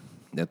 Exactly.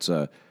 That's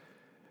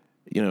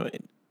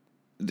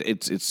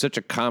it's such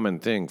a common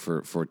thing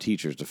for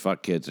teachers to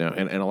fuck kids now,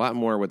 and a lot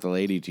more with the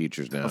lady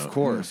teachers now. Of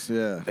course,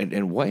 yeah.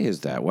 And why is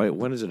that?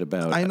 What is it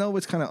about? I know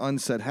it's kind of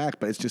unsaid hack,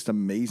 but it's just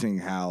amazing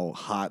how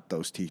hot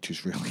those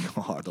teachers really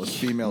are. Those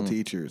female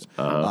teachers.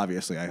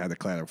 Obviously, I had to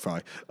clarify.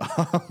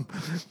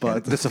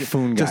 But this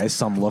Affoon guy is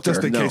some looker.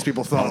 Just in case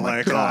people thought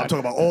I'm talking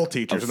about all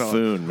teachers.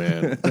 Affoon,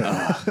 man.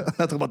 Not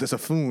talking about this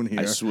Affoon here.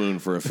 I swoon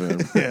for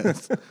Affoon.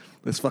 Yes.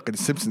 This fucking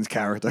Simpsons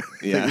character.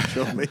 Yeah. You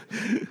showed me.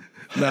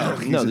 No,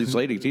 these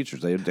lady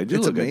teachers, they do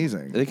it's look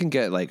amazing. Good. They can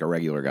get a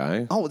regular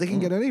guy. Oh, they can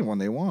get anyone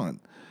they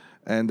want.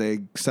 And they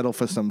settle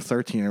for some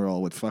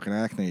 13-year-old with fucking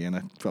acne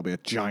and probably a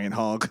giant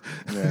hog.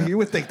 Yeah. You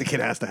would think the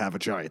kid has to have a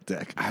giant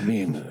dick. I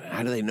mean,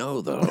 how do they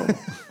know, though?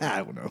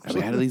 I don't know. I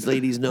mean, how do these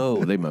ladies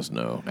know? They must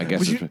know. I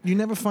guess. But you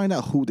never find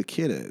out who the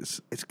kid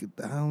is. It's,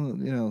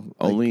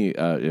 only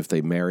if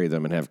they marry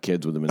them and have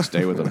kids with them and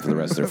stay with them for the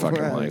rest of their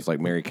fucking life. Like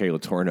Mary Kay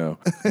Letourneau.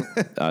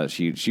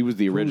 She was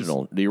the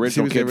original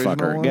kid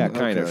fucker. One? Yeah,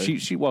 kind of.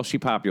 She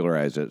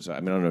popularized it. So,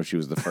 I mean, I don't know if she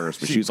was the first,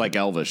 but she was like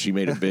Elvis. She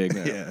made it big.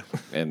 Yeah.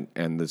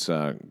 And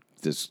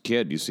this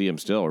kid, you see him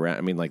still around.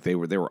 I mean, they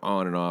were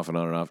on and off and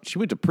on and off. She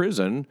went to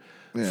prison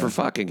for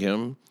fucking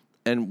him,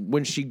 and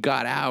when she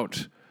got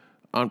out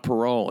on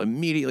parole,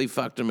 immediately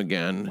fucked him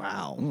again.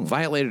 Wow.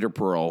 Violated her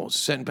parole,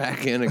 sent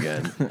back in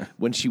again.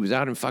 When she was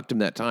out and fucked him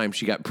that time,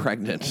 she got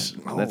pregnant.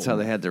 Oh. That's how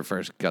they got their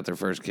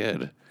first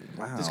kid.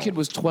 Wow. This kid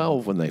was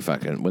 12 when they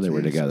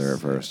were together at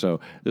first.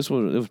 So it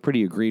was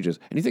pretty egregious.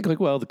 And you think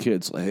the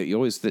kids, you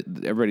always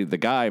everybody, the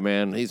guy,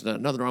 man, he's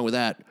nothing wrong with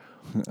that.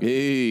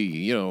 Hey,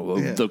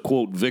 the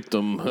quote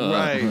victim.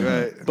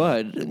 Right.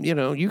 But,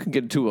 you can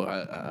get into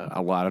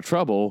a lot of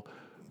trouble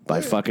by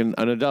fucking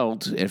an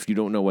adult if you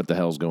don't know what the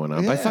hell's going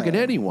on. Yeah. By fucking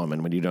any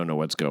woman when you don't know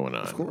what's going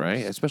on,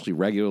 right? Especially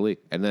regularly.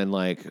 And then,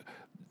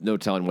 no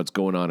telling what's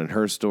going on in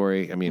her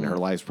story. I mean, her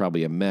life's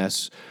probably a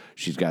mess.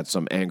 She's got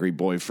some angry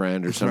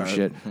boyfriend or some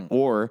shit.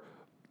 Or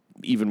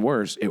even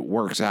worse, it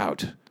works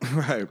out.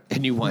 Right.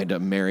 And you wind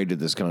up married to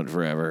this cunt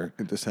forever.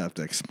 You just have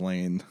to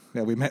explain.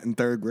 Yeah, we met in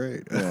 3rd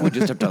grade. We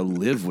just have to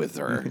live with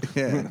her.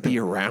 Be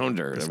around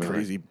her. This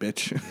crazy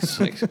bitch. It's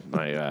like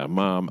my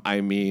mom,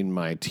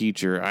 my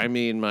teacher,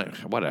 my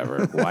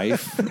whatever,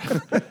 wife,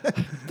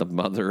 the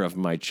mother of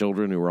my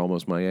children who were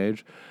almost my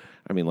age.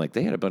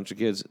 They had a bunch of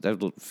kids. That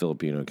little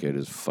Filipino kid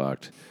is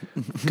fucked.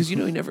 Because,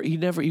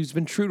 he's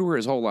been true to her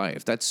his whole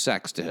life. That's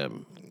sex to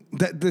him.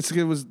 This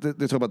kid was. They're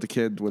talking about the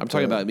kid with. I'm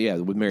talking about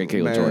with Mary Kay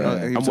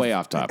Letourneau. I'm way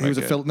off topic. He was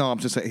I'm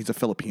just saying he's a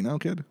Filipino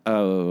kid.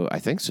 Oh, I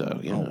think so.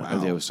 Yeah, wow.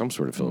 There was some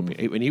sort of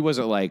Filipino, and he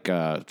wasn't like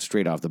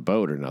straight off the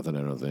boat or nothing.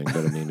 I don't think,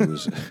 but he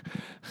was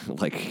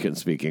like he couldn't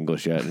speak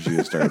English yet, and she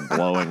just started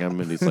blowing him,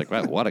 and he's like,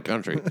 "Wow, what a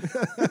country."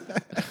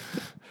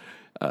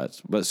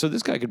 But so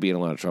this guy could be in a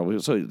lot of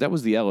trouble. So that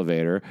was the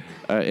elevator.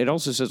 It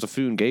also says a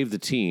Foon gave the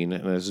teen,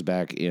 and this is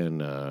back in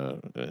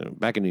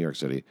New York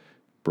City,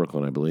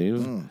 Brooklyn, I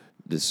believe.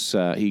 This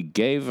he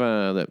gave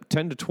 $10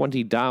 to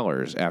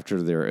 $20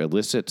 after their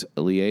illicit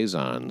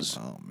liaisons.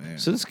 Oh man!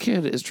 So this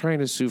kid is trying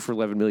to sue for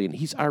 $11 million.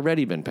 He's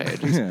already been paid.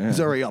 He's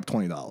already up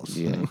 $20.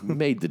 Yeah,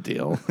 made the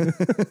deal.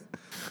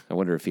 I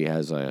wonder if he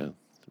hasn't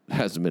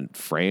been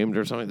framed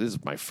or something. This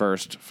is my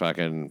first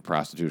fucking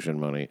prostitution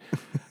money.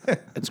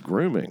 It's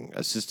grooming.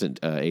 Assistant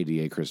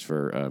ADA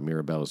Christopher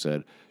Mirabella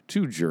said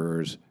 2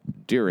 jurors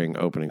during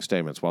opening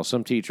statements. While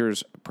some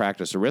teachers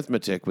practice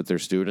arithmetic with their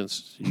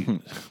students,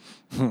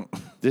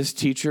 this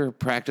teacher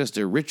practiced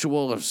a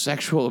ritual of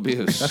sexual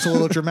abuse. That's a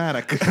little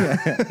dramatic.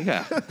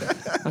 Yeah.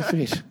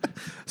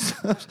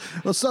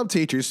 Well, some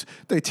teachers,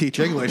 they teach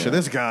English, and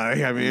this guy,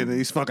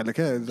 he's fucking the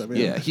kids.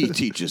 Yeah, he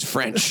teaches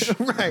French.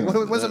 Right.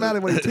 What does it matter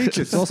what he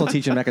teaches? He's also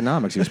teaching him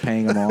economics. He was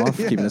paying him off,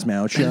 keeping his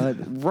mouth shut.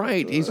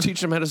 Right. He's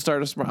teaching him how to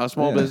start a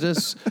small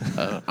business,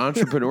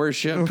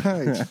 entrepreneurship.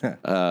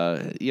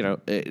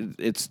 Right.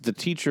 It's the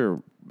teacher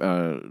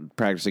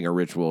practicing a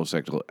ritual of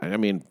sexual.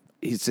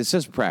 It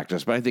says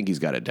practice, but I think he's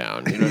got it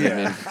down. You know what I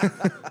mean?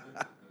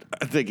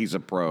 I think he's a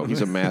pro.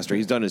 He's a master.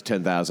 He's done his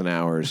 10,000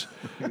 hours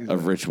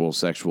of ritual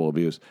sexual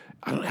abuse.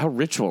 I don't know, how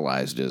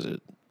ritualized is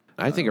it?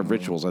 I think of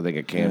rituals. I think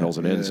of candles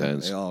and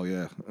incense. Oh,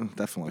 yeah.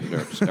 Definitely.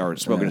 Or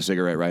smoking a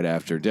cigarette right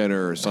after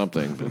dinner or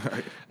something.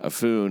 Right. A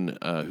Foon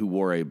who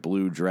wore a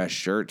blue dress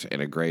shirt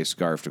and a gray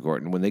scarf to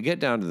court. And when they get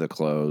down to the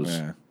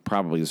close,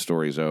 probably the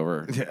story's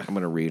over. Yeah. I'm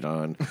going to read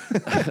on.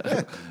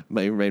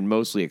 They remain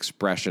mostly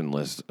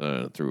expressionless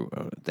through.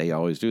 They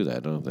always do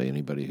that, don't they?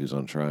 Anybody who's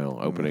on trial,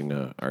 opening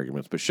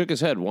arguments. But shook his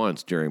head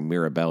once during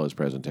Mirabella's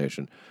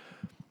presentation.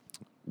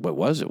 What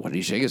was it? What did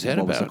he shake his head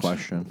about? What was the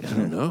question? I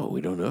don't know.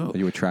 We don't know.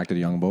 You attracted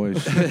young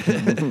boys.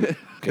 Okay,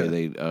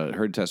 they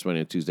heard testimony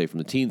on Tuesday from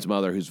the teen's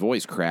mother, whose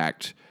voice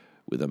cracked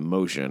with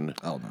emotion.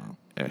 Oh, no.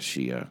 As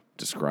she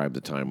described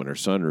the time when her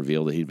son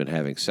revealed that he'd been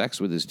having sex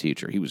with his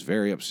teacher. He was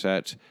very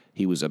upset.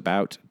 He was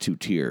about to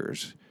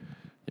tears.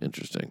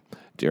 Interesting.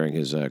 During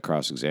his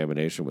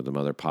cross-examination with the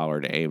mother,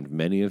 Pollard aimed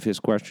many of his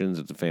questions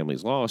at the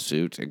family's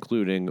lawsuit,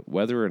 including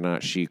whether or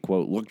not she,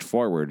 quote, looked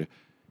forward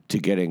to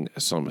getting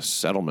some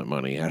settlement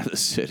money out of the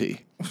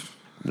city.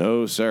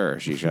 No, sir,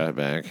 she shot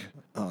back.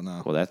 Oh,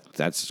 no. Well,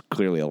 that's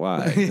clearly a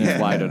lie. You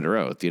lied under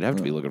oath. You'd have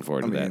to be looking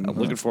forward to that. I'm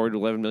looking forward to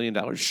 $11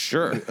 million?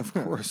 Sure. Of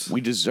course. We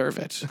deserve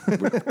it.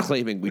 We're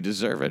claiming we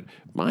deserve it.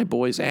 My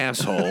boy's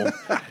asshole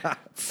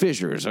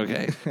fissures,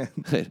 okay?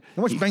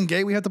 How much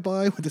Bengay we have to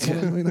buy with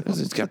this?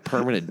 It's got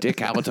permanent dick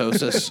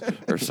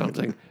halitosis or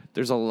something.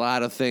 There's a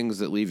lot of things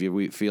that leave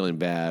you feeling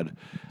bad.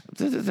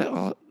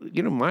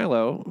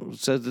 Milo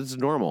says it's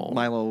normal.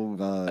 Milo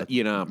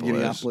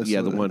Yiannopoulos.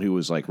 Yeah, the one who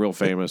was like real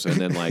famous and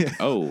then like,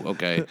 oh,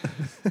 okay.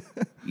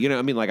 I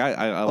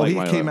like he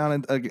Milo. came out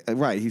and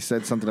right. He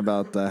said something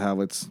about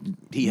how it's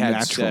he had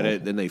natural. said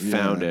it, then they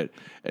found it,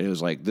 and it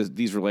was like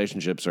these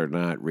relationships are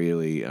not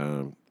really.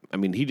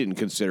 He didn't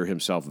consider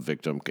himself a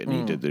victim, and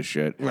he did this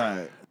shit,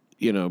 right?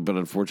 But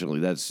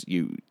unfortunately, that's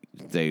you.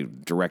 They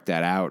direct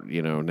that out,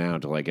 now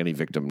to like any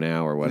victim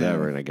now or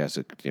whatever. Yeah. And I guess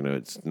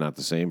it's not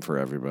the same for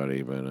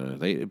everybody, but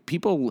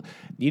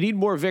you need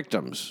more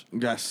victims.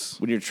 Yes.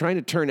 When you're trying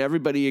to turn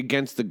everybody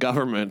against the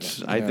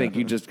government, I think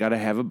you just got to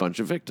have a bunch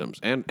of victims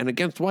and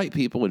against white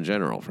people in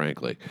general,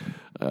 frankly.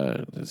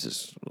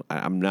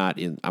 I'm not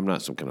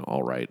some kind of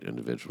all-right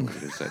individual.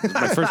 This is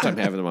my first time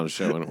having them on the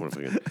show. I don't want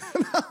to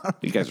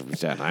you guys are from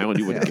Staten Island.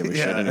 You wouldn't give a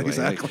shit anyway.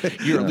 Exactly.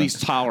 Like, you're at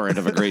least tolerant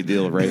of a great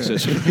deal of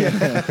racism.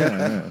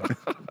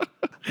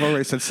 I've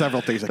already said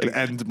several things that could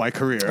end my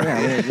career.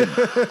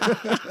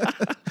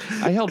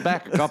 I held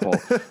back a couple.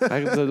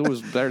 There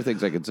was better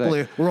things I could say.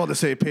 Well, we're on the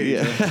same page.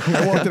 Yeah.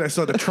 I walked in, I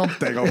saw the Trump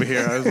thing over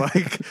here. I was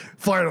like,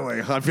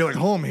 finally, I feel like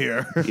home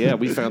here. Yeah,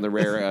 we found the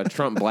rare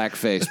Trump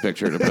blackface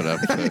picture to put up.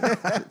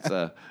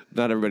 So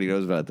not everybody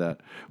knows about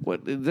that.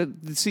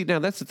 See, now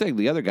that's the thing.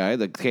 The other guy,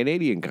 the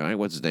Canadian guy,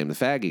 what's his name? The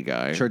faggy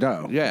guy.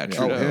 Trudeau. Yeah,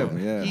 Trudeau. Oh,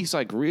 him, yeah. He's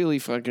like really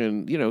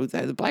fucking, the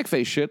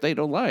blackface shit they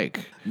don't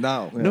like.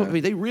 No. No,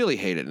 they really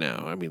hate it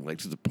now. Like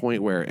to the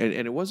point where, and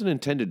it wasn't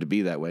intended to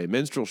be that way.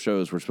 Minstrel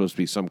shows were supposed to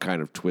be some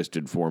kind of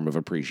twisted form of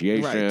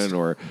appreciation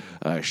or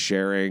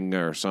sharing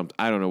or something.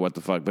 I don't know what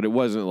the fuck, but it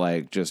wasn't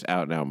like just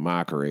out and out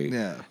mockery.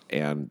 Yeah.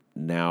 And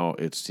now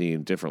it's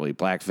seen differently.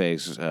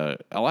 Blackface,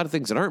 a lot of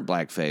things that aren't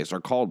blackface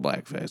are called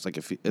blackface. Like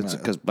if it's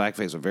because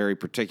blackface is a very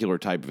particular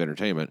type of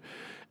entertainment,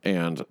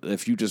 and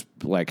if you just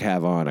like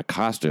have on a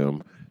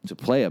costume to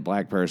play a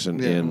black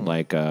person in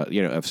like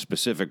a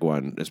specific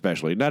one,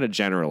 especially not a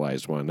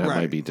generalized one, that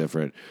might be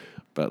different.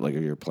 But like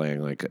if you're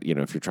playing like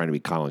if you're trying to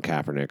be Colin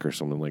Kaepernick or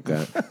something like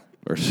that,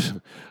 or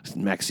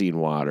Maxine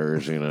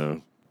Waters,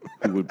 who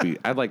would be?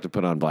 I'd like to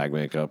put on black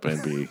makeup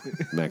and be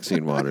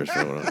Maxine Waters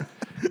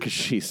because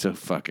she's so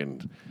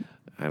fucking.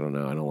 I don't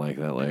know. I don't like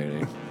that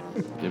lady.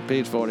 In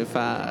page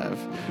 45,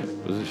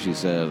 she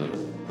said,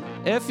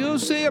 "If you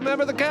see a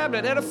member of the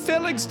cabinet at a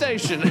filling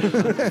station,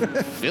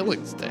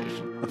 filling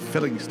station." A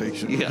filling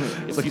station. Yeah.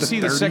 If like you see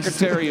 30s. The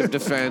Secretary of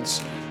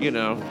Defense,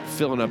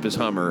 filling up his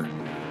Hummer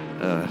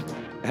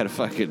at a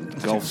fucking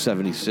Gulf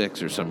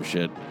 76 or some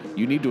shit,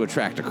 you need to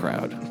attract a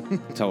crowd.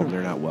 Tell them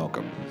they're not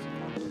welcome.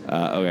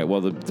 Okay,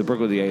 well, the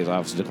Brooklyn DA's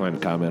office declined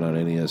to comment on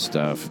any of this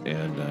stuff,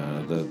 and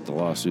the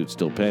lawsuit's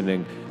still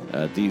pending.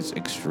 These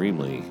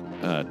extremely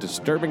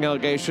disturbing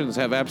allegations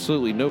have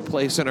absolutely no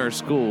place in our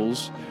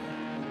schools.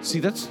 See,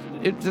 that's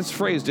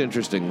phrased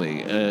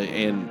interestingly.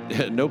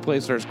 And no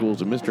place in our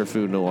schools, and Mr.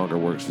 Fu no longer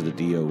works for the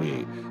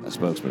DOE, a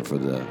spokesman for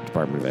the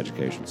Department of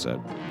Education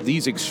said.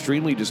 These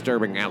extremely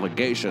disturbing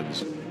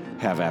allegations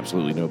have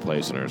absolutely no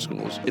place in our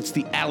schools. It's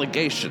the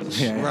allegations.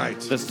 Yeah. Right.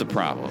 That's the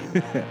problem.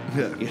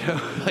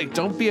 Like,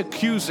 don't be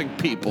accusing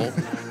people,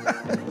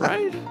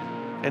 right?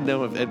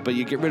 But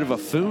you get rid of a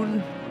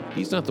Foon?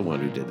 He's not the one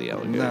who did the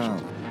allegations. No.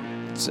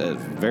 It's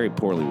very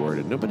poorly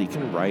worded. Nobody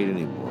can write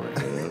anymore.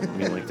 I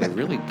mean, like, they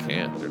really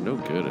can't. They're no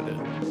good at it.